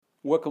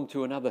Welcome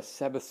to another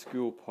Sabbath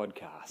School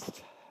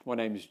podcast. My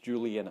name is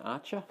Julian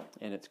Archer,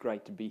 and it's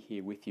great to be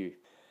here with you.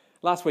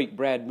 Last week,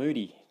 Brad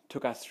Moody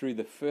took us through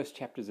the first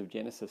chapters of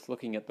Genesis,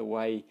 looking at the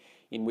way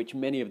in which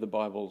many of the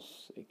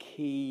Bible's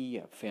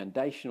key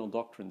foundational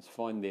doctrines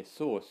find their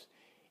source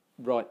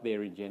right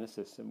there in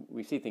Genesis. And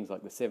we see things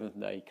like the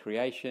seventh-day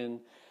creation,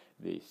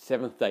 the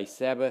seventh-day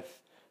Sabbath,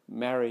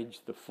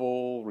 marriage, the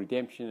fall,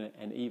 redemption,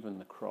 and even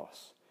the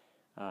cross.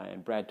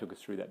 And Brad took us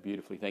through that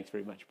beautifully. Thanks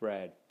very much,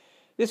 Brad.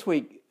 This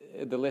week,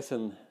 the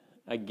lesson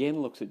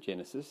again looks at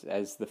Genesis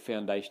as the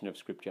foundation of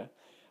Scripture,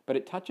 but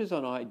it touches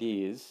on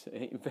ideas.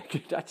 In fact,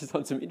 it touches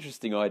on some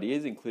interesting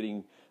ideas,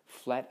 including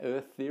flat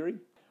earth theory.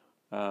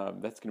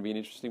 That's going to be an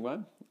interesting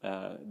one.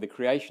 The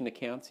creation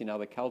accounts in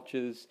other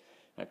cultures,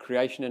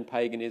 creation and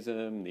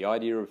paganism, the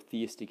idea of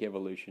theistic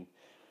evolution.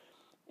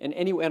 And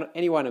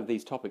any one of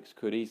these topics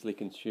could easily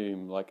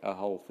consume like a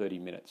whole 30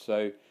 minutes.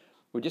 So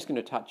we're just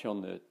going to touch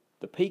on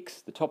the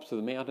peaks, the tops of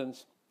the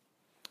mountains,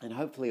 and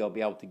hopefully I'll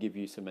be able to give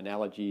you some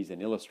analogies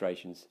and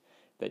illustrations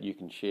that you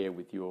can share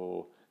with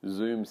your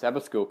Zoom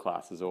Sabbath School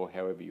classes or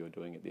however you're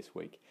doing it this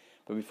week.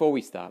 But before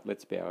we start,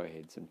 let's bow our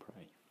heads and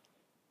pray.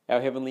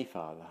 Our Heavenly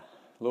Father,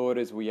 Lord,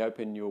 as we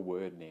open your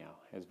word now,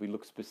 as we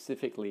look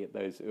specifically at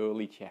those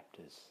early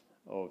chapters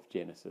of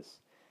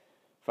Genesis,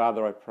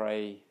 Father, I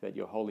pray that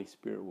your Holy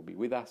Spirit will be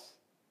with us,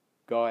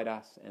 guide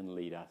us and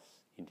lead us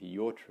into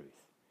your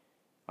truth.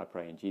 I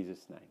pray in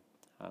Jesus' name.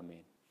 Amen.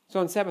 So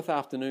on Sabbath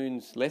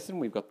afternoon's lesson,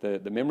 we've got the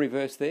memory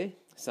verse there,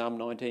 Psalm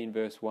 19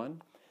 verse 1.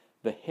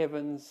 The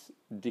heavens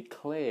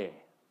declare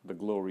the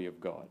glory of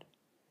God,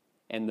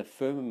 and the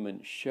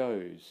firmament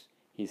shows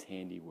his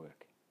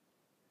handiwork.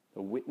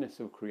 The witness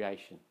of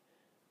creation,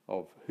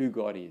 of who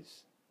God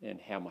is and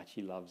how much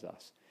he loves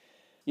us.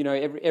 You know,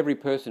 every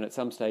person at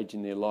some stage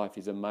in their life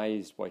is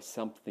amazed by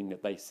something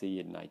that they see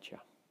in nature.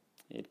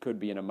 It could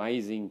be an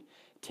amazing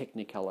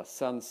technicolor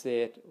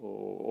sunset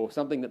or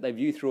something that they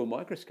view through a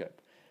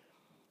microscope.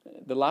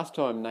 The last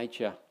time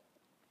nature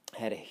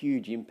had a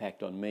huge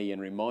impact on me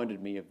and reminded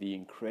me of the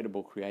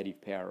incredible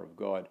creative power of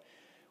God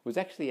was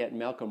actually at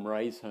Malcolm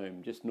Ray's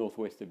home just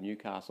northwest of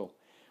Newcastle.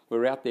 We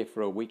were out there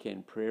for a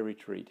weekend prayer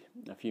retreat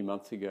a few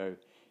months ago,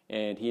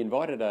 and he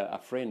invited a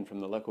friend from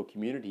the local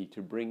community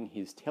to bring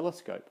his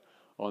telescope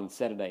on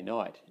Saturday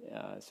night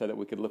so that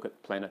we could look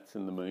at planets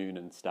and the moon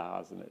and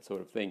stars and that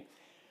sort of thing.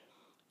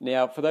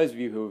 Now, for those of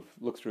you who have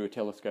looked through a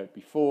telescope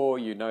before,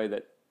 you know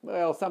that,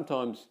 well,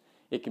 sometimes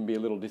it can be a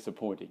little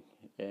disappointing,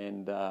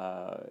 and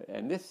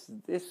this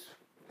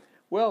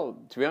well,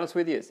 to be honest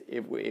with you,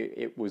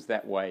 it was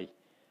that way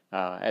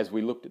as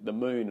we looked at the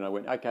moon, and I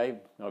went, okay,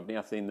 I've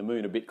now seen the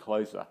moon a bit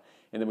closer,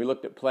 and then we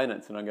looked at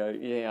planets, and I go,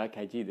 yeah,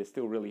 okay, gee, they're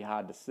still really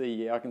hard to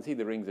see. Yeah, I can see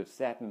the rings of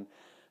Saturn,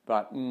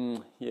 but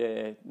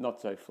yeah, not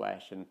so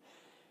flash. And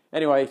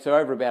anyway, so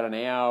over about an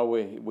hour,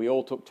 we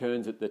all took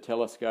turns at the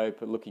telescope,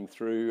 looking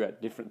through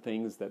at different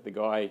things that the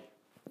guy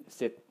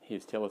set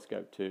his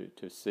telescope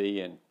to see,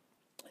 and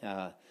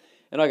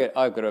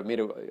I've got to admit,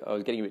 I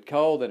was getting a bit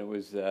cold and it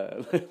was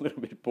a little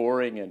bit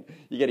boring, and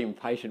you get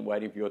impatient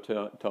waiting for your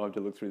time to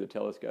look through the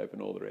telescope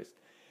and all the rest.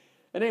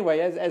 And anyway,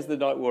 as the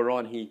night wore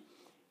on,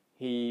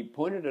 he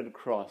pointed it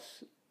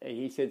across.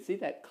 He said, see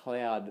that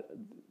cloud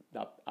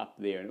up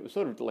there? And it was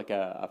sort of like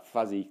a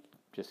fuzzy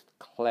just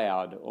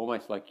cloud,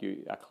 almost like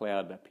a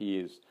cloud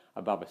appears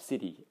above a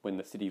city when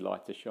the city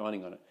lights are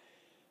shining on it.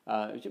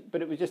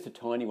 But it was just a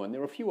tiny one.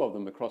 There were a few of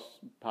them across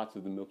parts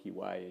of the Milky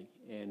Way.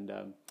 And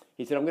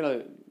he said, I'm going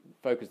to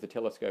focus the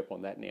telescope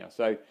on that now.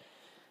 So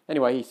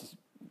anyway, his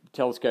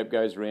telescope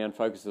goes around,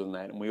 focuses on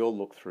that, and we all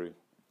look through.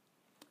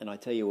 And I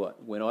tell you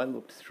what, when I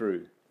looked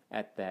through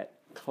at that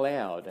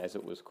cloud, as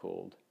it was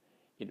called,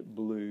 it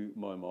blew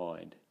my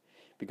mind.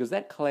 Because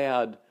that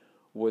cloud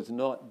was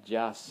not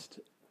just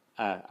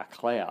a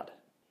cloud.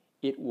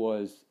 It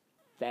was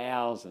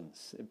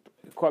thousands,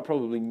 quite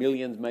probably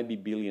millions, maybe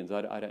billions,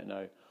 I don't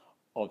know,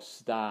 of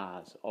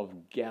stars,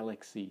 of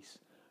galaxies,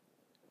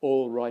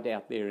 all right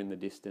out there in the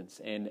distance.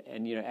 And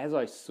you know, as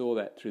I saw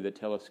that through the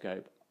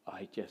telescope,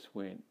 I just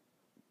went,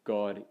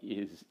 God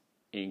is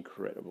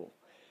incredible.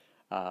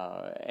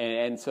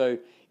 And so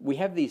we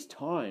have these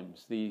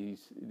times,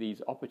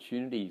 these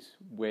opportunities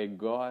where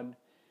God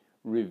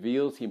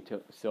reveals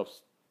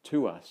himself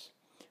to us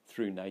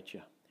through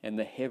nature. And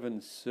the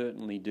heavens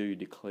certainly do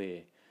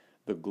declare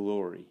the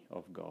glory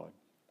of God.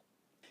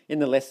 In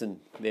the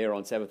lesson there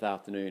on Sabbath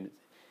afternoon,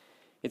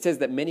 it says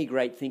that many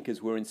great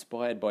thinkers were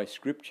inspired by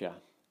Scripture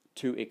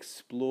to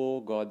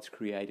explore God's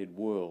created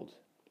world.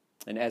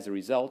 And as a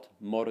result,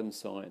 modern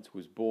science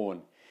was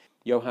born.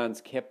 Johannes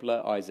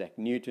Kepler, Isaac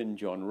Newton,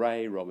 John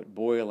Ray, Robert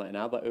Boyle, and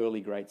other early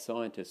great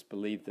scientists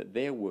believed that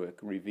their work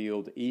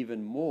revealed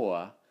even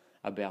more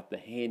about the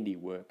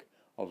handiwork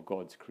of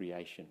God's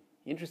creation.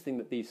 Interesting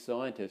that these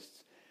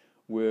scientists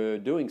were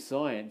doing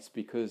science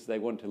because they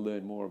wanted to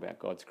learn more about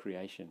God's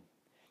creation.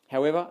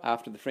 However,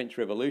 after the French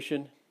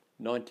Revolution,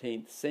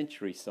 19th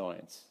century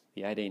science,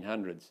 the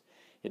 1800s,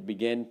 it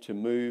began to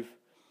move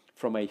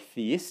from a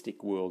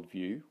theistic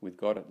worldview with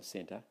God at the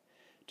centre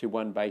to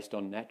one based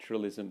on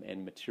naturalism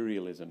and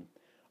materialism,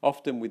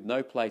 often with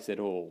no place at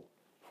all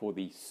for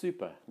the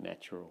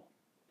supernatural.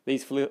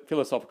 These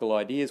philosophical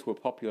ideas were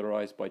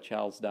popularised by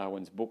Charles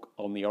Darwin's book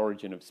On the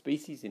Origin of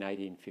Species in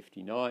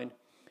 1859,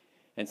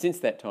 and since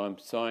that time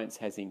science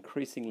has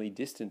increasingly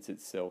distanced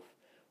itself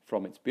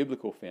from its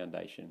biblical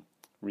foundation,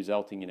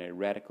 resulting in a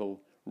radical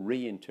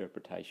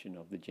reinterpretation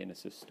of the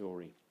Genesis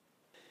story.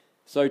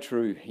 So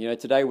true.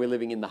 Today we're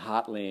living in the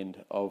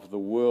heartland of the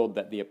world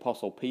that the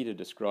Apostle Peter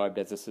described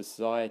as a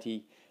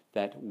society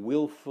that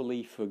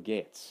willfully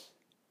forgets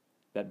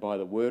that by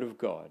the word of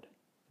God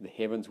the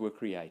heavens were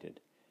created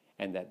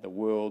and that the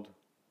world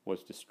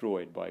was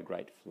destroyed by a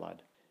great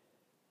flood.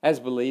 As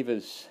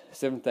believers,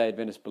 Seventh-day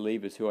Adventist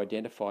believers who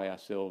identify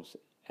ourselves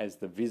as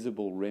the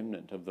visible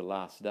remnant of the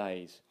last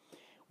days,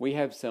 we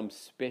have some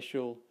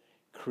special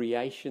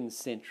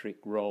creation-centric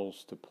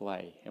roles to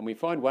play. And we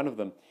find one of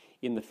them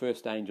in the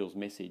first angel's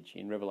message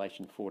in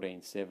Revelation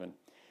 14:7,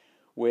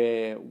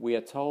 where we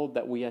are told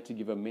that we are to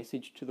give a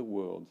message to the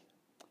world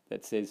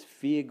that says,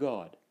 "Fear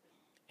God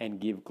and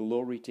give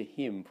glory to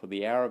Him, for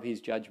the hour of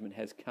His judgment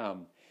has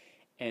come,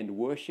 and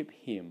worship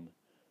Him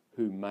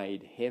who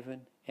made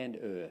heaven and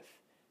earth,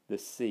 the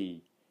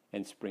sea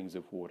and springs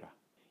of water."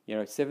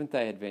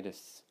 Seventh-day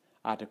Adventists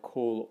are to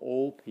call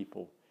all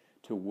people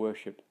to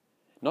worship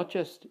not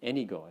just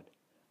any God,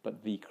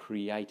 but the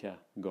Creator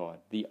God,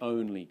 the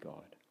only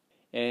God.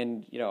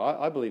 And,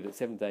 I believe that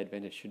Seventh-day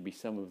Adventists should be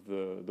some of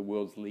the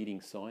world's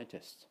leading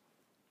scientists.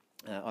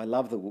 I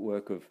love the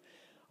work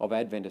of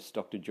Adventist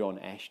Dr. John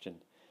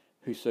Ashton,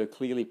 who so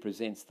clearly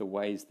presents the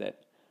ways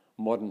that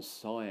modern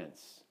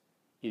science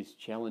is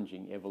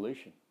challenging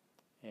evolution.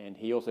 And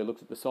he also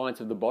looks at the science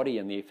of the body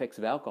and the effects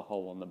of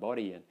alcohol on the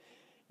body. And,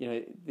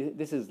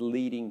 this is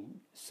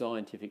leading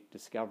scientific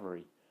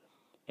discovery.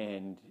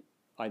 And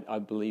I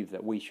believe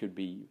that we should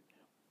be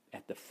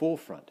at the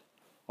forefront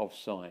of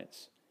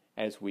science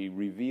as we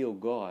reveal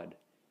God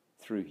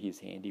through His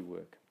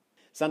handiwork.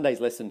 Sunday's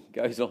lesson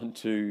goes on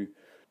to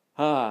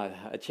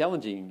a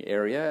challenging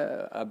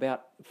area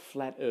about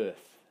flat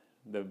earth,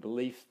 the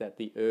belief that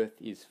the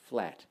earth is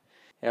flat.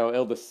 Our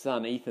eldest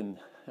son, Ethan,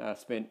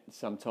 spent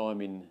some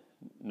time in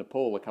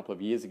Nepal a couple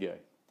of years ago.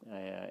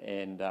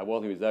 And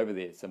while he was over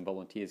there, some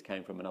volunteers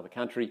came from another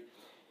country,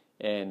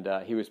 and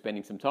he was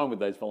spending some time with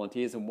those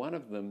volunteers, and one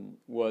of them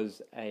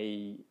was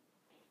a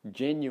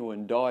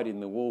genuine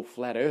dyed-in-the-wool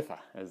flat earther,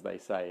 as they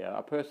say,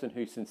 a person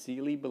who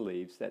sincerely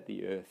believes that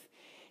the earth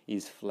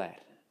is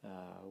flat,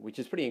 which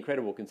is pretty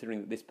incredible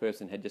considering that this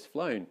person had just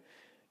flown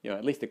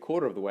at least a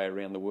quarter of the way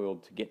around the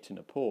world to get to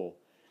Nepal,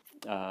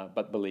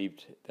 but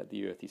believed that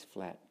the earth is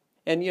flat.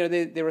 And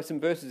there are some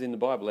verses in the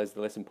Bible, as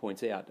the lesson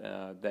points out,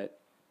 that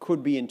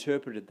could be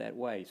interpreted that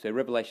way. So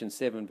Revelation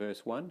 7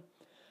 verse 1,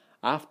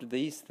 "After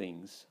these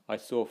things I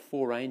saw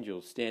 4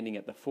 angels standing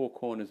at the 4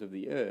 corners of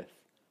the earth,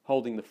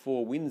 holding the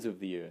 4 winds of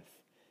the earth,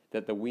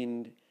 that the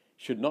wind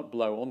should not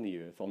blow on the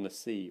earth, on the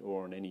sea,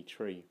 or on any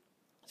tree."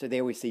 So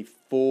there we see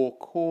 4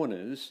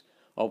 corners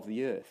of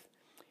the earth.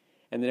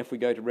 And then if we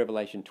go to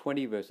Revelation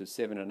 20 verses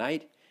 7 and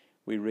 8,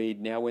 we read,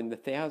 "Now when the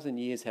 1,000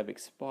 years have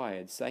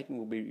expired, Satan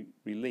will be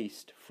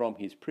released from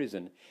his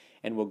prison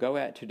and will go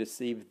out to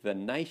deceive the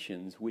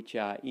nations which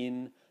are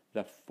in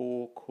the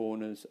 4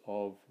 corners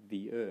of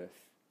the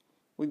earth."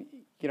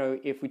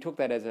 If we took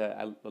that as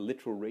a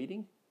literal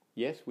reading,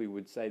 yes, we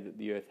would say that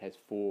the earth has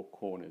 4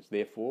 corners.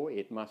 Therefore,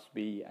 it must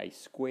be a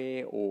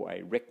square or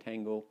a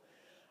rectangle,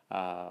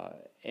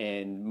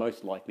 and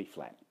most likely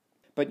flat.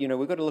 But,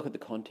 we've got to look at the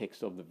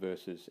context of the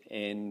verses.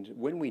 And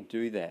when we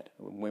do that,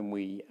 when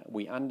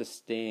we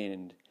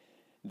understand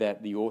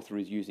that the author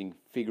is using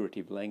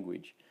figurative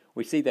language,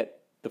 we see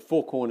that the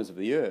 4 corners of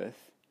the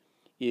earth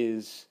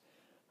is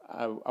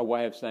a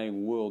way of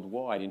saying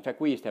worldwide. In fact,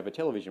 we used to have a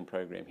television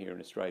program here in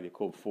Australia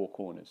called 4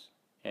 Corners.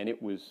 And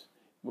it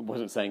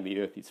wasn't saying the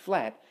earth is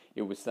flat,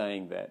 it was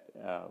saying that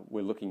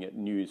we're looking at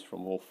news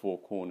from all 4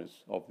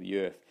 corners of the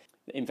earth.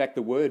 In fact,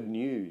 the word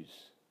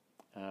news,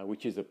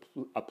 which is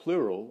a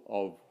plural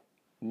of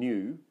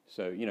new,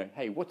 so,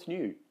 hey, what's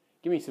new?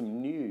 Give me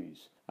some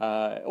news.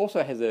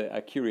 Also has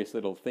a curious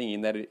little thing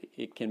in that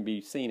it can be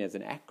seen as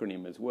an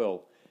acronym as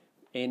well,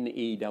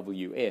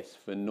 NEWS,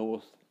 for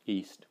North,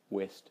 East,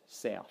 West,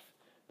 South,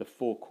 the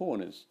 4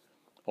 corners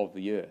of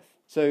the earth.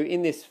 So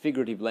in this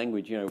figurative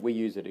language, we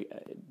use it.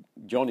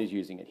 John is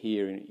using it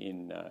here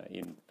in,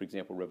 for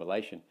example,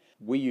 Revelation.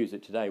 We use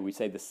it today. We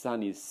say the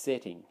sun is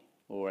setting,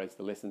 or as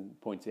the lesson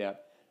points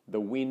out, the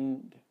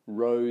wind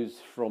rose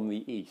from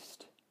the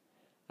east.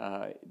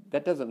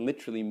 That doesn't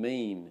literally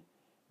mean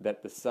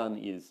that the sun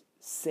is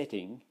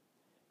setting,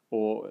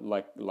 or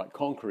like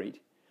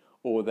concrete,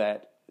 or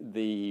that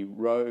the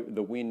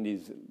wind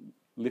is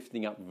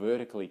lifting up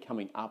vertically,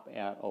 coming up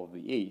out of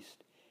the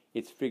east.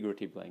 It's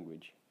figurative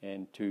language,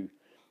 and to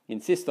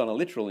insist on a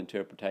literal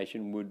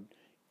interpretation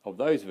of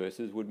those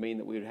verses would mean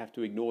that we would have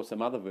to ignore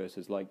some other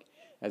verses, like,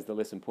 as the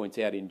lesson points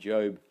out, in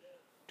Job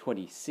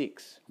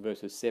 26,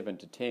 verses 7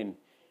 to 10,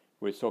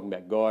 where it's talking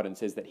about God and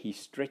says that He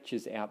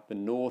stretches out the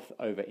north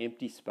over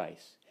empty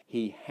space.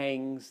 He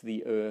hangs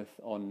the earth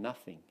on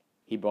nothing.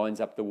 He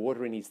binds up the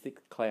water in his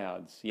thick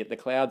clouds, yet the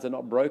clouds are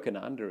not broken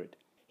under it.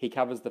 He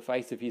covers the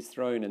face of his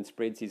throne and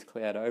spreads his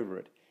cloud over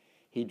it.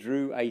 He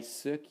drew a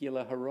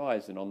circular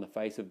horizon on the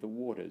face of the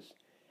waters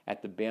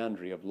at the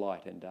boundary of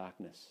light and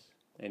darkness.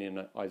 And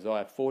in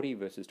Isaiah 40,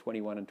 verses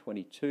 21 and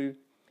 22,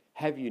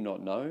 have you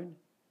not known?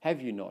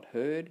 Have you not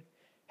heard?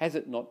 Has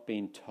it not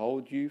been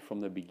told you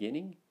from the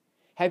beginning?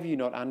 Have you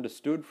not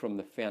understood from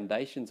the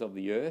foundations of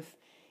the earth?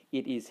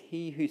 It is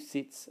he who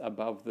sits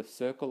above the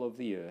circle of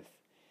the earth,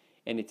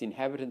 and its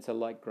inhabitants are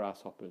like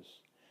grasshoppers,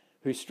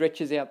 who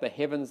stretches out the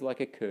heavens like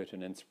a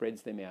curtain and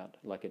spreads them out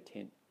like a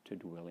tent to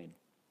dwell in.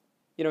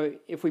 You know,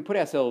 if we put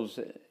ourselves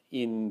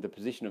in the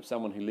position of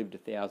someone who lived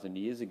 1,000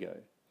 years ago,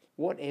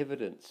 what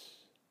evidence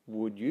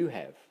would you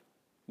have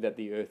that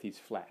the earth is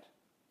flat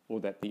or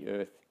that the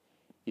earth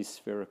is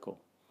spherical?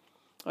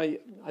 I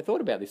thought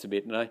about this a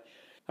bit, and I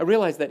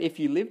realised that if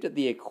you lived at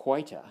the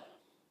equator,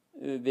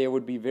 there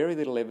would be very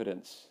little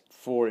evidence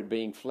for it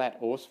being flat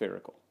or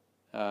spherical,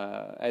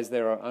 as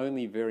there are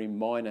only very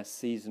minor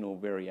seasonal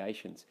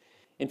variations.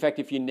 In fact,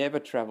 if you never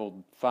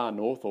travelled far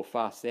north or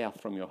far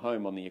south from your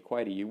home on the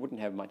equator, you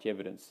wouldn't have much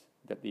evidence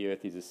that the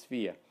earth is a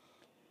sphere.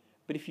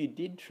 But if you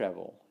did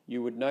travel,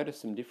 you would notice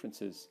some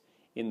differences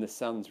in the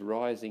sun's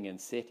rising and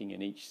setting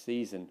in each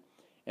season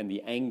and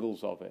the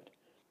angles of it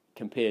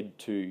compared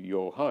to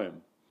your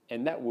home.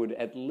 And that would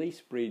at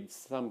least breed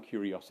some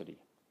curiosity.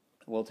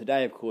 Well,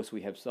 today, of course,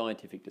 we have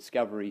scientific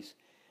discoveries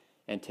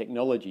and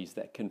technologies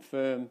that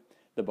confirm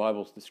the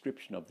Bible's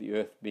description of the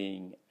earth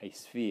being a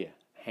sphere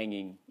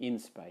hanging in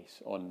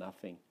space on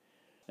nothing.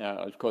 Now,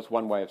 of course,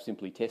 one way of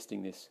simply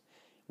testing this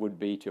would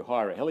be to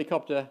hire a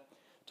helicopter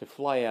to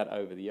fly out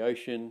over the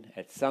ocean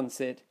at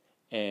sunset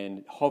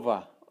and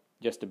hover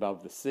just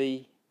above the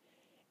sea.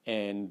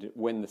 And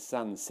when the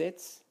sun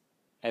sets,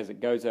 as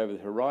it goes over the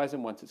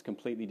horizon, once it's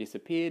completely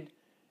disappeared,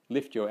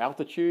 lift your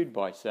altitude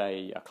by,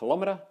 say, 1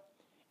 kilometre.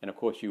 And of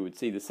course, you would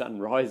see the sun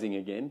rising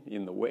again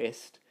in the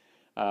west.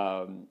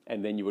 And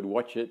then you would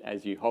watch it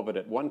as you hovered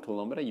at 1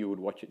 kilometre, you would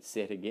watch it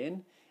set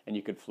again. And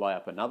you could fly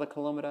up another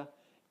kilometre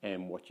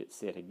and watch it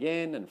set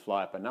again, and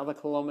fly up another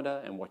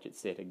kilometre and watch it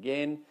set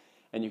again.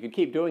 And you could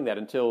keep doing that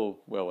until,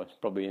 well,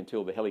 probably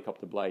until the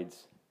helicopter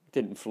blades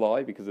didn't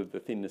fly because of the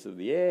thinness of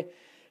the air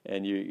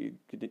and you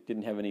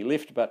didn't have any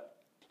lift. But,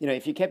 you know,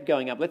 if you kept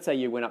going up, let's say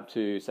you went up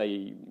to,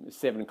 say,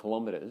 7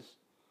 kilometres,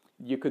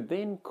 you could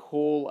then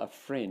call a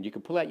friend. You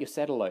could pull out your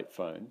satellite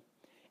phone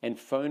and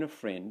phone a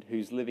friend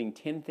who's living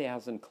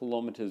 10,000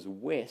 kilometres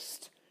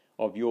west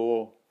of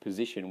your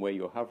position where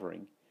you're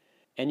hovering.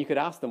 And you could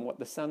ask them what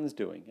the sun's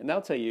doing. And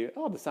they'll tell you,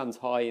 oh, the sun's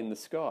high in the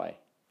sky.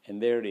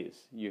 And there it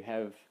is. You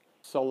have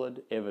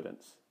solid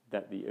evidence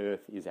that the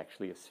earth is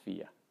actually a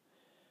sphere.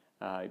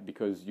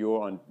 Because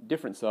you're on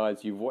different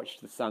sides, you've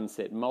watched the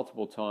sunset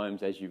multiple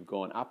times as you've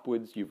gone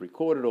upwards, you've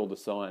recorded all the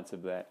science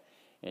of that,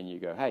 and you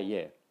go, hey,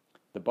 yeah,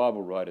 the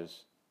Bible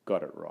writers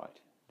got it right.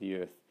 The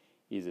earth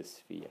is a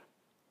sphere.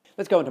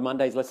 Let's go on to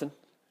Monday's lesson.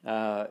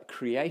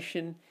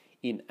 Creation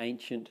in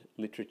ancient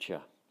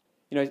literature.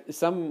 You know,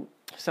 some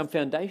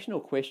foundational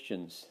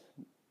questions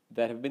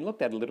that have been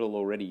looked at a little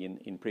already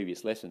in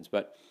previous lessons,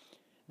 but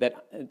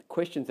that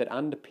questions that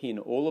underpin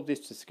all of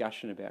this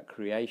discussion about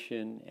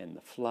creation and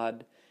the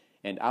flood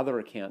and other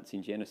accounts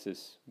in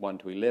Genesis 1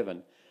 to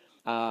 11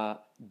 are,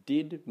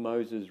 did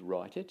Moses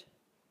write it?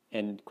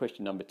 And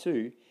question number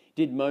 2,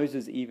 did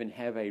Moses even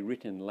have a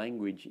written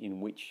language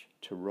in which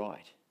to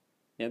write?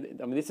 Now,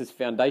 I mean, this is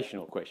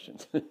foundational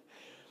questions.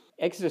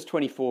 Exodus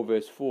 24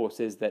 verse 4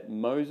 says that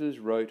Moses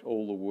wrote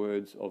all the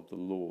words of the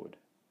Lord.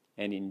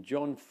 And in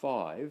John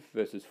 5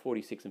 verses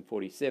 46 and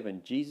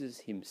 47,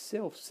 Jesus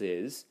himself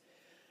says,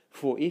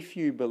 for if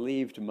you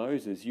believed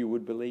Moses, you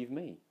would believe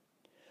me.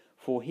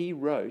 For he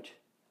wrote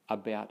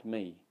about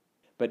me.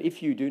 But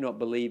if you do not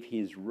believe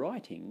his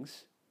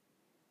writings,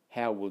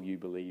 how will you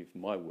believe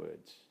my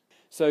words?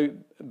 So,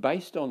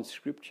 based on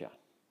Scripture,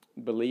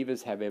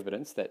 believers have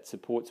evidence that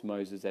supports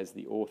Moses as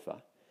the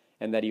author,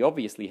 and that he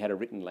obviously had a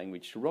written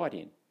language to write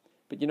in.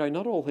 But you know,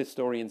 not all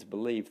historians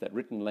believe that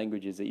written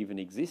languages even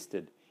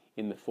existed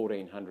in the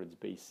 1400s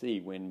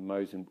BC when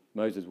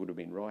Moses would have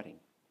been writing.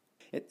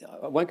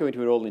 I won't go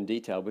into it all in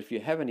detail, but if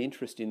you have an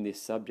interest in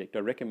this subject, I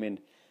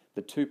recommend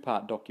the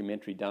 2-part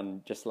documentary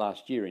done just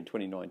last year in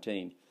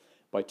 2019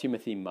 by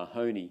Timothy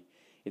Mahoney.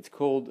 It's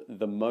called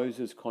The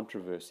Moses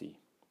Controversy.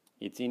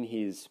 It's in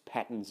his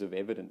Patterns of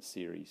Evidence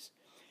series.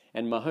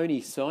 And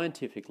Mahoney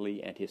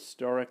scientifically and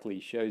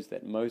historically shows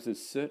that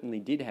Moses certainly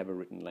did have a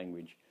written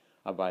language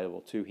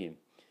available to him.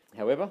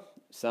 However,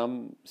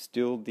 some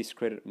still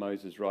discredit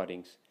Moses'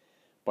 writings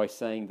by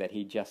saying that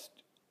he just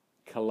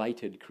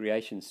collated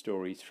creation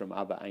stories from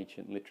other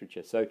ancient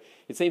literature. So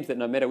it seems that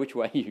no matter which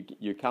way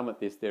you come at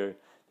this, there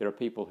are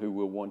people who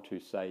will want to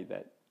say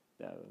that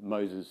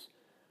Moses'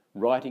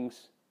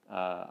 writings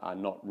are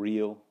not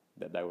real,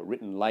 that they were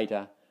written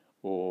later,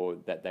 or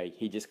that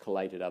he just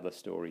collated other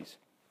stories.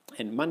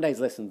 And Monday's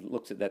lesson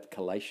looks at that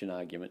collation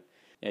argument.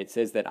 It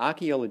says that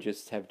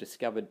archaeologists have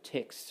discovered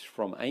texts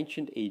from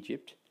ancient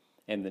Egypt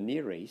and the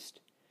Near East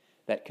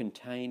that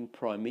contain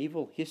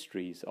primeval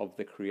histories of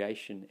the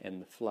creation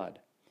and the flood.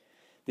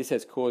 This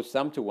has caused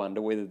some to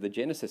wonder whether the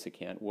Genesis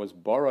account was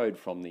borrowed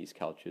from these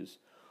cultures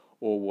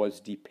or was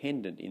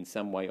dependent in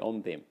some way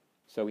on them.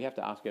 So we have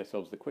to ask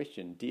ourselves the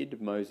question,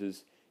 did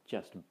Moses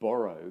just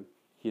borrow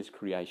his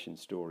creation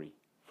story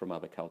from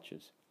other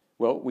cultures?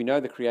 Well, we know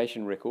the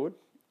creation record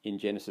in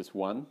Genesis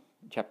 1,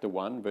 chapter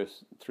 1,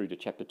 verse through to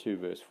chapter 2,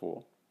 verse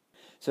 4.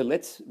 So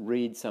let's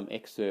read some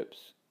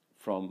excerpts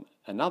from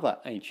another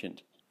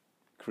ancient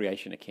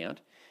creation account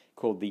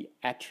called the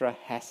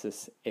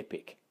Atrahasis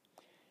Epic.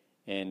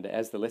 And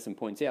as the lesson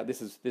points out,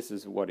 this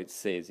is what it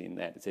says in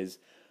that. It says,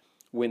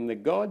 "When the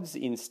gods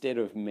instead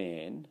of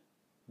man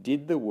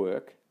did the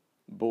work,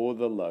 bore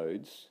the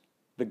loads,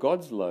 the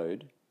gods'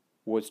 load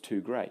was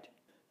too great,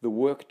 the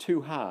work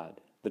too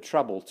hard, the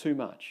trouble too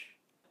much.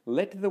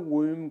 Let the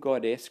womb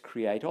goddess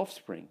create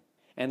offspring,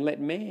 and let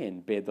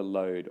man bear the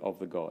load of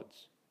the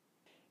gods.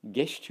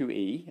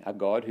 Geshtu-e, a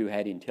god who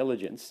had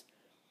intelligence,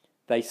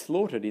 they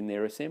slaughtered in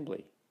their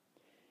assembly.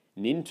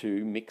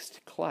 Nintu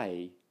mixed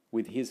clay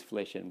with his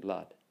flesh and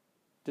blood."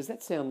 Does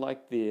that sound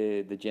like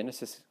the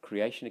Genesis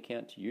creation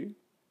account to you?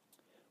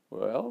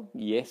 Well,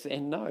 yes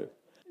and no.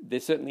 There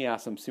certainly are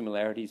some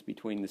similarities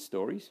between the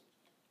stories.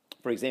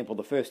 For example,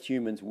 the first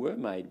humans were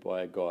made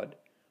by a god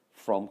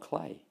from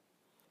clay.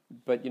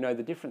 But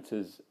the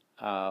differences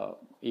are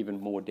even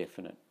more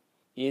definite.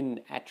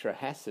 In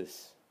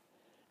Atrahasis,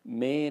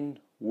 man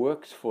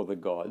works for the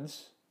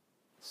gods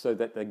so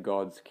that the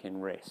gods can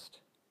rest.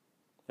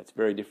 That's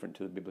very different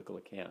to the biblical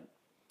account.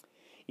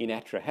 In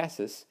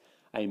Atrahasis,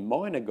 a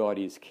minor god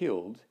is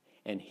killed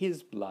and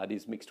his blood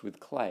is mixed with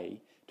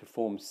clay to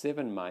form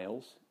 7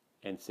 males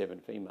and 7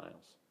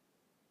 females.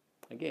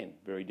 Again,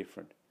 very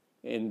different.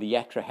 In the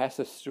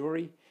Atrahasis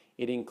story,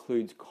 it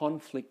includes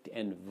conflict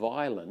and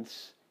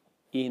violence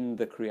in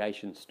the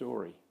creation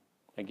story.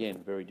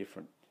 Again, very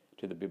different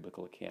to the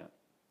biblical account.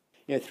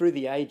 Through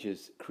the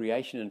ages,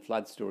 creation and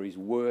flood stories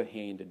were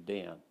handed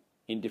down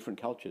in different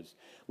cultures,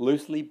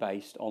 loosely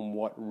based on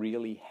what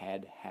really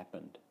had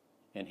happened.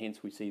 And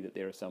hence we see that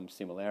there are some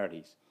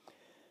similarities.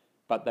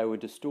 But they were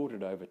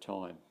distorted over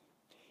time.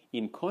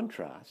 In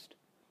contrast,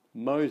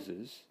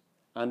 Moses,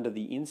 under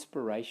the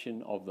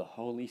inspiration of the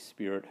Holy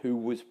Spirit, who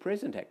was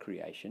present at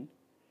creation,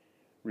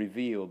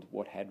 revealed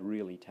what had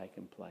really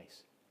taken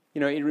place.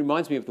 It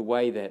reminds me of the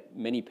way that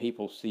many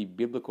people see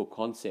biblical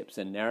concepts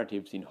and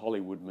narratives in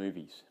Hollywood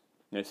movies.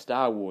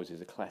 Star Wars is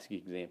a classic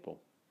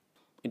example.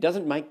 It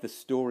doesn't make the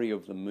story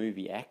of the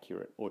movie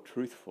accurate or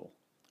truthful,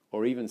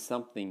 or even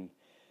something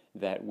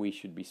that we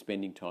should be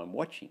spending time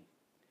watching.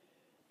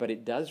 But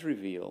it does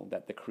reveal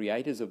that the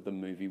creators of the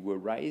movie were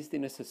raised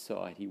in a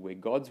society where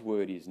God's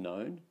word is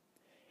known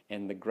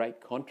and the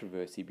great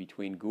controversy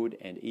between good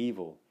and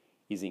evil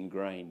is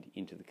ingrained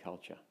into the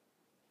culture.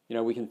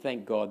 We can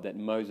thank God that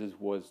Moses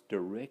was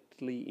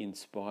directly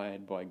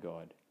inspired by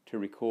God to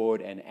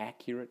record an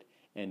accurate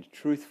and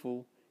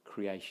truthful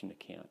creation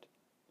account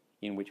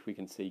in which we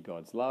can see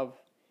God's love,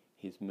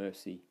 his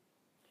mercy,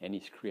 and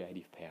his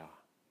creative power.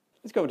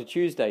 Let's go on to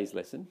Tuesday's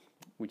lesson,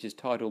 which is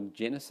titled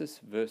Genesis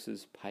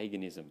versus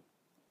Paganism.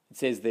 It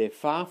says, "They're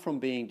far from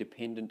being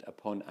dependent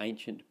upon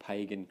ancient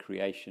pagan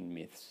creation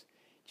myths.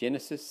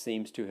 Genesis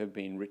seems to have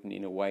been written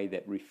in a way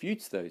that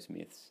refutes those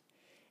myths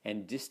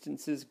and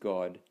distances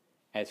God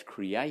as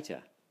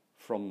creator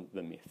from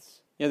the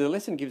myths." The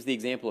lesson gives the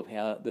example of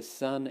how the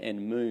sun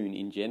and moon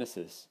in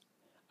Genesis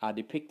are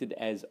depicted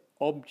as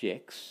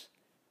objects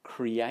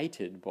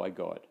created by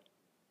God,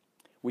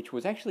 which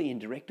was actually in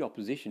direct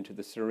opposition to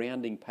the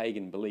surrounding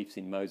pagan beliefs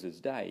in Moses'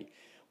 day,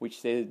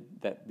 which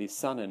said that the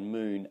sun and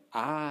moon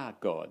are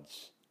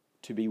gods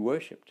to be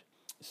worshipped.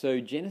 So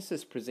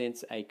Genesis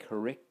presents a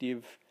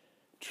corrective,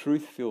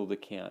 truth-filled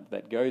account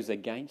that goes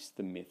against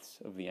the myths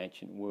of the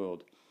ancient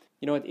world.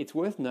 It's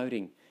worth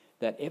noting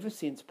that ever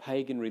since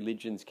pagan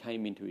religions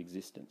came into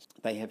existence,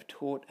 they have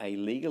taught a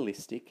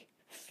legalistic,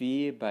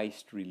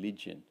 fear-based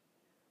religion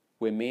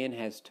where man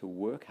has to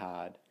work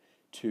hard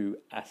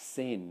to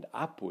ascend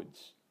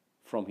upwards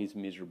from his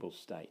miserable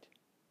state.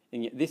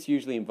 And yet this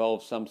usually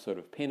involves some sort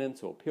of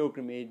penance or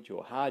pilgrimage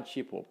or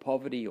hardship or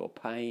poverty or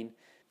pain.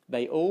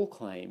 They all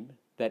claim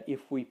that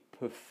if we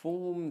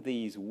perform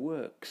these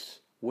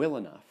works well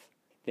enough,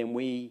 then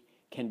we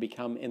can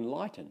become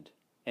enlightened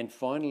and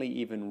finally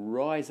even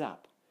rise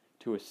up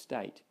to a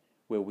state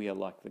where we are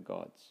like the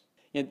gods.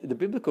 The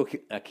biblical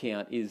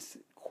account is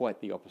quite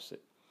the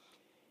opposite.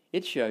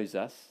 It shows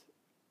us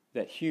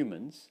that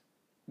humans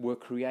were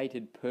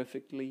created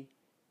perfectly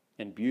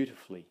and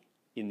beautifully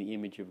in the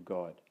image of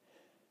God,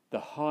 the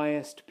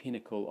highest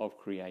pinnacle of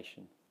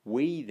creation.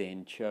 We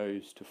then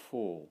chose to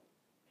fall,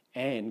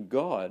 and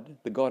God,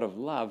 the God of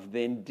love,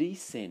 then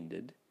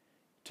descended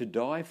to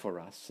die for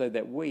us so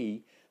that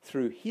we,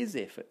 through his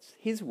efforts,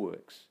 his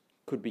works,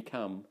 could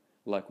become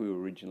like we were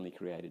originally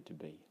created to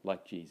be,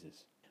 like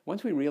Jesus.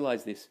 Once we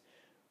realize this,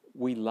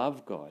 we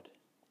love God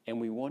and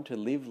we want to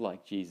live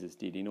like Jesus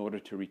did in order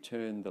to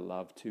return the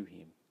love to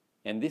him.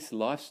 And this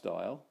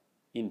lifestyle,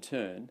 in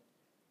turn,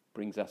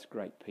 brings us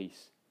great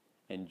peace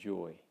and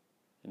joy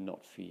and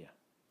not fear.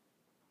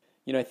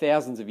 You know,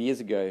 thousands of years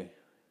ago,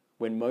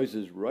 when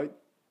Moses wrote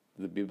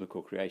the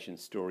biblical creation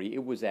story,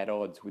 it was at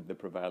odds with the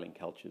prevailing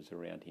cultures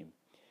around him.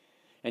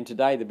 And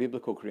today, the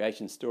biblical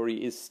creation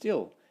story is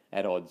still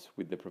at odds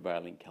with the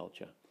prevailing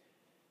culture.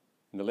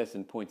 And the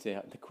lesson points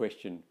out the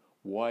question,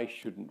 why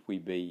shouldn't we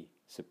be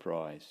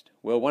surprised?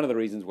 Well, one of the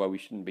reasons why we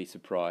shouldn't be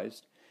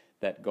surprised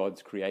that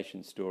God's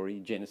creation story,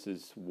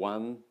 Genesis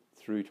 1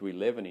 through to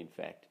 11 in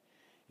fact,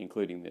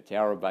 including the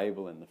Tower of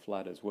Babel and the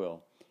flood as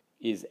well,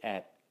 is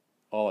at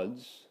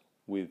odds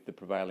with the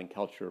prevailing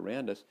culture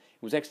around us.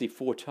 It was actually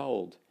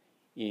foretold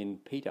in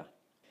Peter.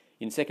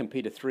 In 2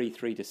 Peter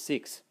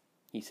 3:3-6,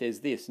 he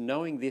says this,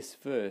 knowing this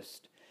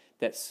first,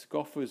 that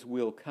scoffers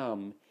will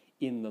come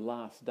in the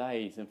last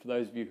days. And for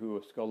those of you who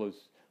are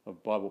scholars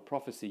of Bible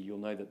prophecy, you'll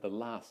know that the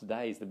last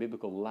days, the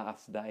biblical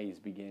last days,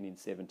 began in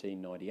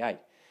 1798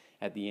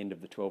 at the end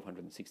of the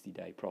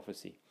 1260-day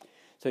prophecy.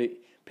 So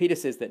Peter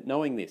says that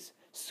knowing this,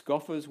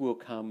 scoffers will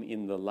come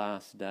in the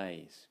last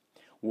days,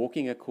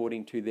 walking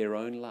according to their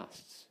own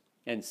lusts,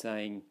 and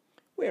saying,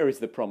 where is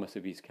the promise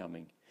of his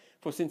coming?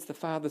 For since the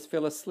fathers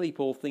fell asleep,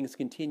 all things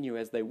continue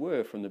as they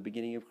were from the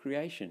beginning of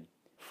creation.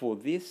 For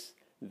this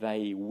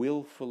they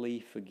willfully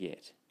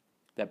forget,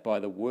 that by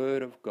the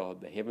word of God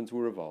the heavens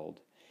were of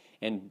old,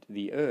 and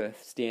the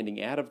earth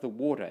standing out of the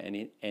water and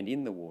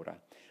in the water,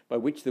 by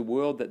which the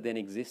world that then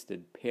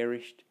existed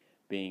perished,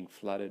 being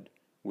flooded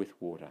with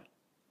water.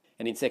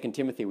 And in 2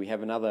 Timothy we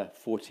have another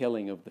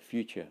foretelling of the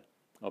future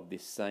of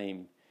this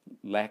same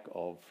lack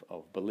of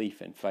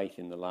belief and faith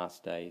in the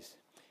last days.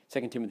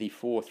 2 Timothy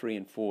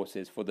 4:3-4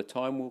 says, for the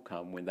time will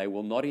come when they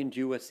will not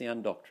endure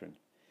sound doctrine,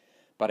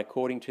 but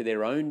according to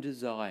their own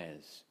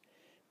desires,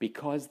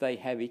 because they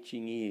have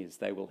itching ears,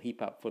 they will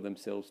heap up for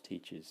themselves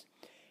teachers,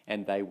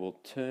 and they will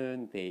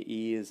turn their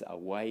ears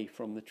away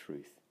from the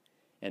truth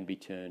and be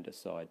turned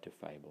aside to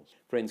fables.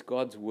 Friends,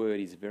 God's word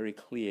is very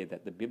clear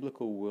that the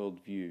biblical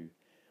worldview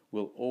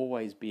will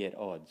always be at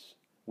odds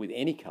with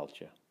any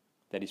culture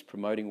that is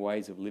promoting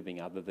ways of living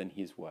other than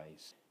his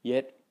ways.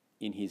 Yet,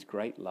 in his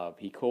great love,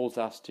 he calls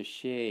us to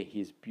share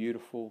his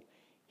beautiful,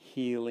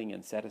 healing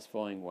and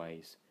satisfying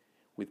ways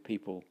with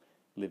people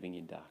living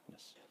in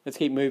darkness. Let's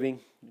keep moving.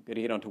 We're going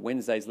to get on to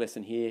Wednesday's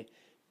lesson here,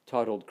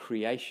 titled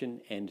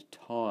Creation and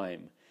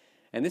Time.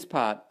 And this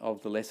part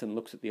of the lesson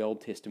looks at the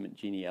Old Testament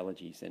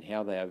genealogies and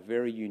how they are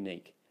very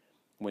unique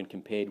when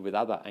compared with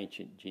other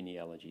ancient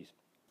genealogies.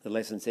 The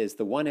lesson says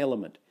the one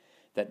element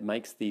that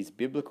makes these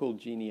biblical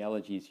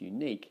genealogies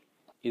unique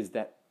is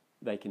that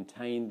they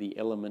contain the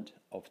element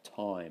of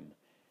time,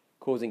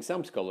 causing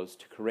some scholars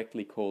to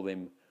correctly call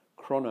them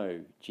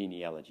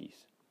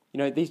chronogenealogies. You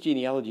know, these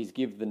genealogies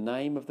give the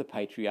name of the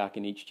patriarch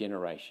in each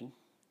generation,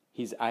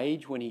 his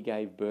age when he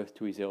gave birth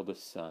to his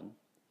eldest son,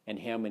 and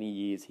how many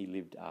years he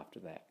lived after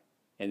that.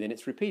 And then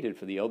it's repeated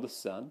for the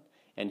eldest son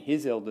and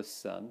his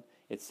eldest son,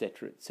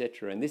 etc.,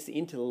 etc. And this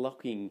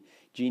interlocking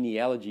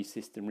genealogy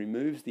system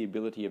removes the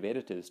ability of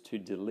editors to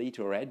delete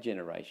or add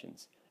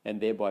generations, and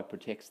thereby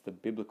protects the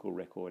biblical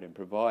record and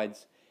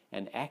provides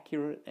an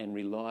accurate and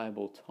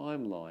reliable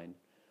timeline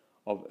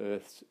of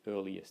Earth's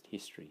earliest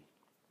history.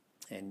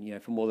 And you know,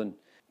 for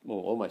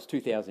almost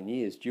 2,000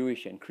 years,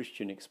 Jewish and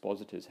Christian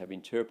expositors have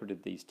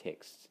interpreted these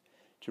texts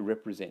to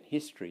represent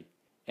history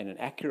and an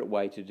accurate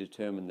way to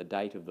determine the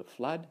date of the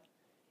flood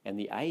and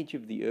the age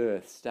of the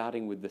earth,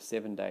 starting with the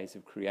 7 days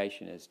of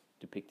creation as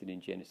depicted in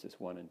Genesis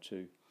 1 and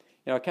 2.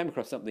 Now, I came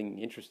across something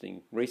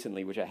interesting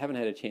recently, which I haven't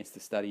had a chance to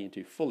study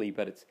into fully,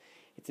 but it's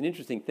an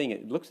interesting thing.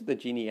 It looks at the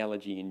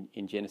genealogy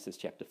in Genesis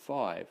chapter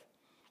 5.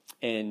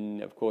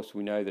 And, of course,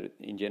 we know that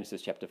in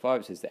Genesis chapter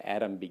 5 it says that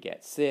Adam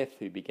begat Seth,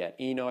 who begat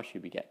Enosh, who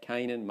begat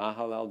Canaan,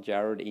 Mahalalel,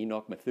 Jared,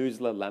 Enoch,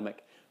 Methuselah,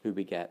 Lamech, who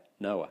begat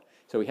Noah.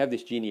 So we have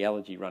this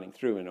genealogy running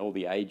through and all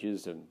the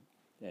ages and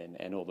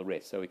all the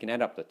rest. So we can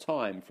add up the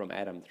time from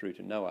Adam through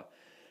to Noah.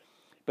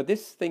 But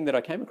this thing that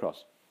I came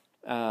across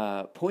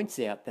points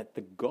out that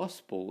the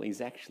gospel is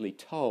actually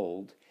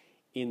told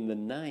in the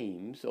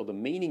names or the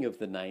meaning of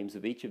the names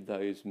of each of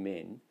those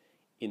men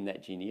in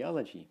that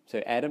genealogy.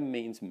 So Adam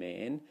means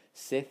man,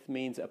 Seth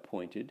means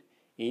appointed,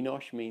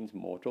 Enosh means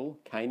mortal,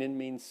 Canaan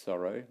means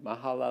sorrow,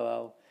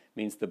 Mahalalel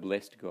means the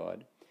blessed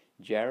God,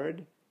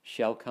 Jared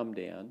shall come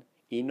down,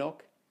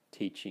 Enoch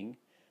teaching,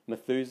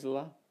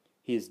 Methuselah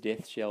his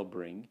death shall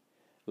bring,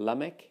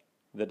 Lamech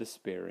the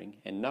despairing,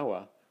 and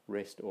Noah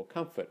rest or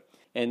comfort.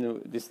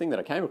 And this thing that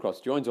I came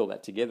across joins all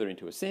that together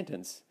into a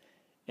sentence,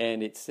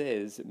 and it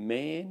says,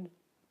 man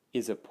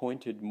is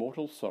appointed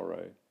mortal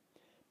sorrow,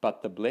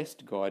 but the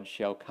blessed God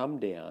shall come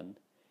down,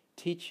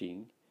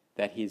 teaching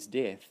that his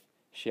death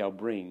shall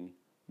bring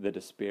the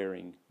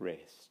despairing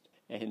rest.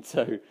 And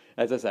so,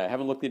 as I say, I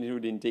haven't looked into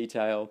it in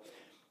detail,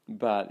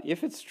 but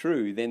if it's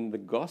true, then the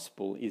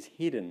gospel is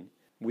hidden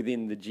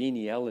within the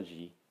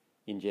genealogy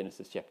in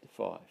Genesis chapter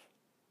 5.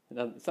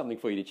 Something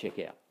for you to check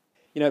out.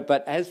 You know,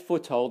 but as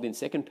foretold in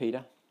 2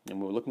 Peter,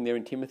 and we're looking there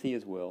in Timothy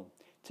as well,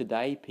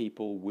 today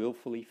people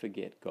willfully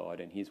forget God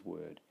and his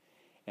word,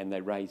 and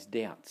they raise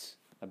doubts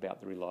about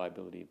the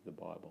reliability of the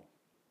Bible.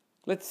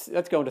 Let's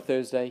go on to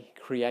Thursday,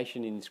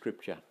 creation in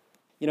Scripture.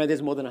 You know,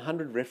 there's more than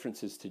 100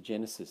 references to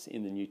Genesis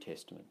in the New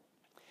Testament.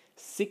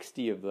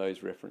 60 of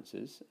those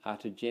references are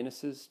to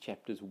Genesis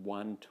chapters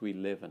 1 to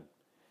 11,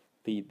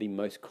 the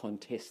most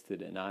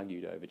contested and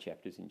argued over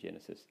chapters in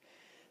Genesis.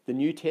 The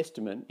New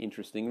Testament,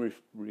 interestingly,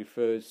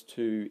 refers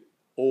to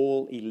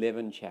all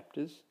 11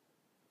 chapters,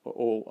 or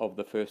all of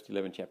the first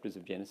 11 chapters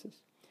of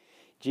Genesis.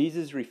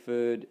 Jesus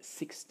referred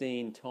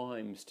 16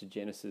 times to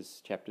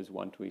Genesis chapters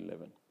 1 to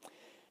 11.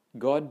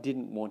 God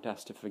didn't want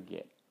us to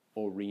forget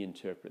or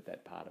reinterpret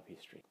that part of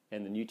history,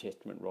 and the New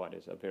Testament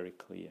writers are very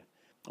clear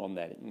on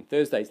that. And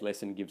Thursday's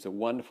lesson gives a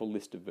wonderful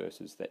list of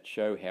verses that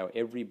show how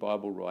every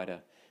Bible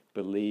writer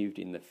believed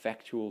in the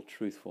factual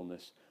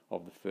truthfulness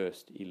of the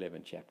first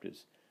 11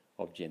 chapters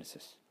of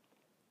Genesis.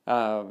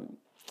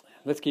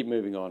 Let's keep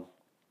moving on.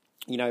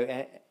 You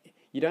know,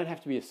 you don't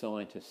have to be a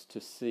scientist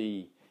to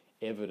see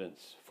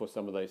evidence for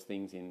some of those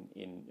things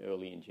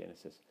early in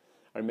Genesis.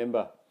 I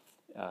remember,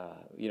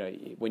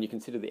 when you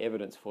consider the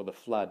evidence for the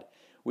flood,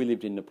 we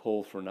lived in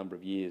Nepal for a number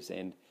of years,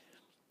 and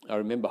I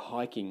remember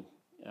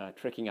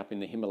trekking up in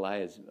the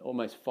Himalayas,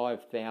 almost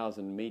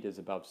 5,000 meters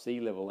above sea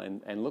level,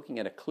 and looking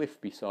at a cliff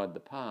beside the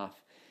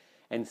path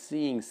and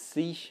seeing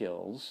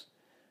seashells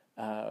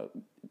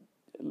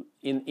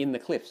in the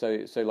cliff.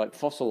 So like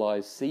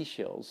fossilized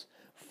seashells,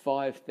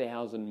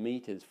 5,000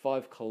 meters,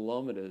 5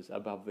 kilometers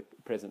above the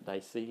present day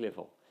sea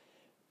level.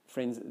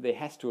 Friends, there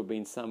has to have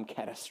been some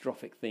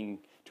catastrophic thing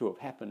to have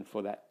happened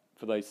for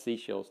those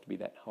seashells to be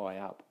that high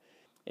up.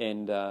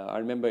 And I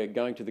remember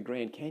going to the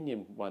Grand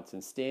Canyon once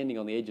and standing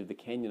on the edge of the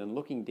canyon and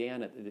looking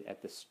down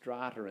at the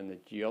strata and the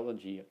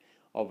geology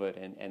of it,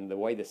 and the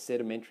way the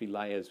sedimentary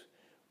layers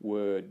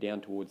were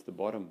down towards the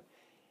bottom.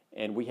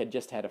 And we had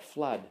just had a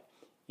flood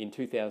in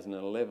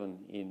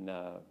 2011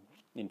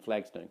 in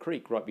Flagstone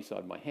Creek, right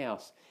beside my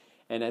house.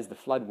 And as the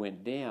flood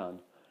went down,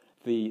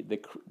 the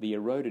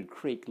eroded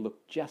creek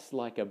looked just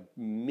like a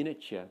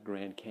miniature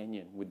Grand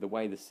Canyon, with the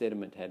way the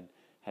sediment had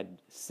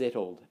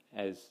settled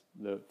as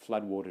the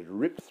floodwaters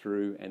ripped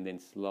through and then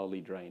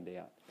slowly drained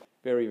out.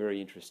 Very, very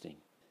interesting.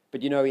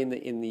 But you know, in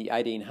the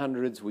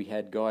 1800s, we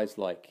had guys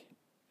like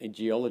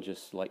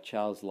geologists like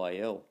Charles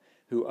Lyell,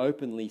 who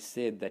openly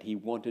said that he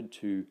wanted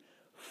to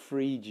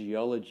free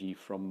geology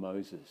from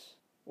Moses.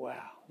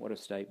 Wow, what a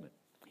statement.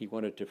 He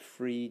wanted to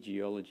free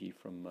geology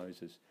from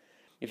Moses.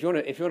 If you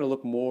want to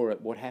look more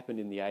at what happened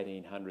in the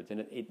 1800s, and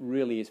it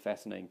really is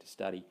fascinating to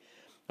study,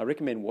 I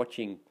recommend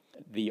watching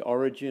The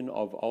Origin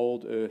of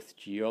Old Earth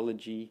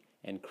Geology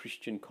and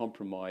Christian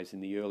Compromise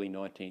in the Early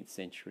 19th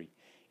Century.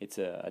 It's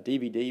a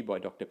DVD by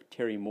Dr.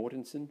 Terry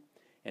Mortensen,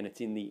 and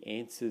it's in the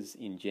Answers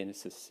in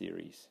Genesis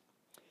series.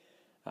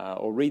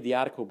 Or read the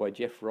article by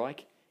Jeff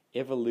Reich,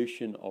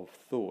 Evolution of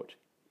Thought,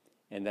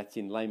 and that's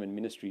in Layman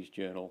Ministries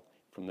Journal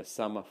from the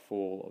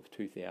summer-fall of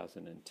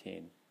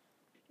 2010.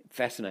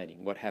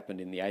 Fascinating what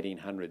happened in the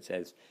 1800s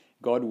as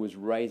God was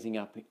raising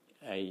up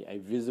a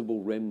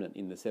visible remnant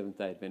in the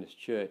Seventh-day Adventist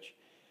Church,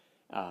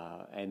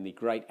 and the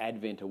Great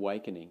Advent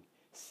Awakening.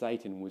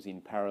 Satan was in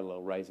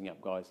parallel raising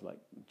up guys like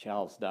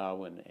Charles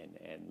Darwin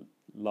and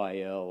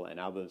Lyell and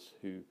others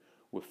who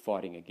were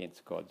fighting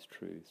against God's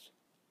truths.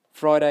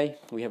 Friday,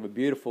 we have a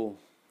beautiful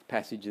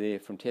passage there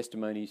from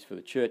Testimonies for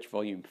the Church,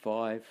 Volume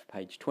 5,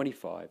 page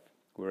 25,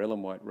 where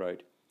Ellen White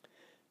wrote,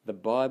 "The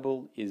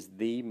Bible is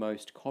the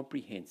most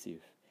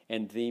comprehensive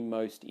and the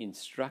most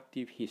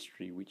instructive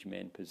history which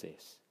men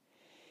possess.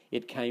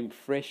 It came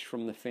fresh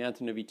from the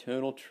fountain of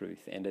eternal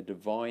truth, and a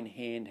divine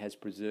hand has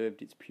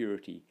preserved its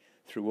purity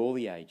through all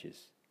the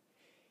ages.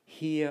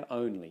 Here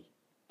only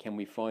can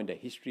we find a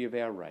history of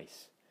our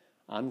race,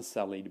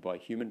 unsullied by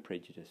human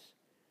prejudice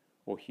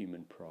or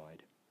human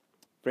pride."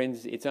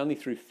 Friends, it's only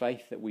through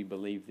faith that we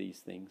believe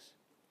these things.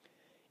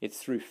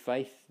 It's through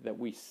faith that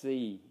we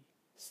see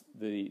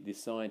the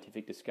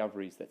scientific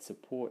discoveries that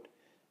support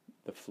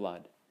the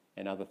flood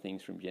and other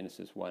things from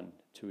Genesis 1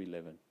 to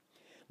 11.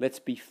 Let's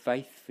be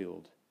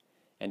faith-filled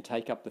and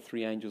take up the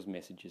three angels'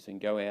 messages and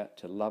go out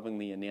to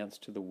lovingly announce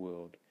to the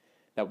world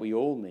that we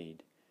all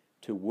need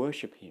to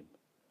worship him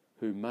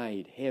who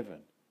made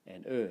heaven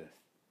and earth,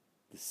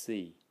 the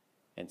sea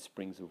and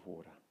springs of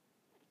water.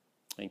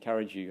 I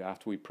encourage you,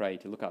 after we pray,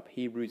 to look up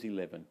Hebrews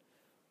 11,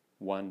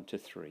 1 to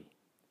 3.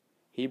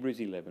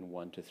 Hebrews 11,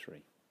 1 to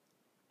 3.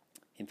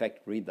 In fact,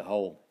 read the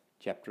whole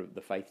chapter,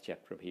 the faith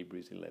chapter of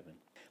Hebrews 11.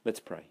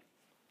 Let's pray.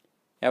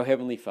 Our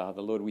Heavenly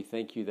Father, Lord, we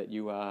thank you that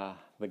you are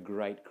the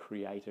great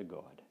Creator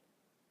God.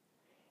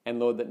 And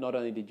Lord, that not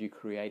only did you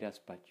create us,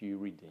 but you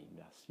redeemed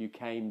us. You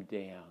came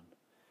down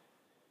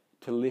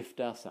to lift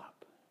us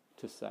up,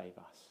 to save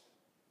us.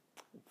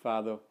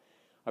 Father,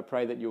 I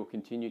pray that you will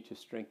continue to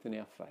strengthen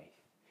our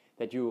faith,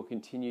 that you will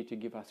continue to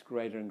give us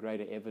greater and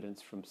greater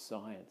evidence from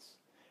science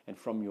and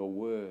from your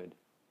word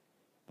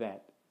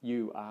that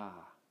you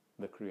are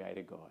the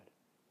Creator God,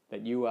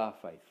 that you are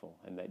faithful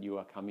and that you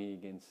are coming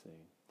again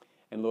soon.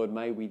 And Lord,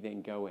 may we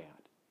then go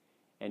out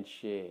and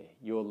share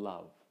your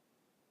love,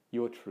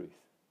 your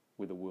truth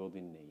with a world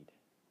in need.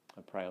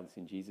 I pray all this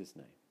in Jesus'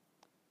 name.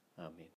 Amen.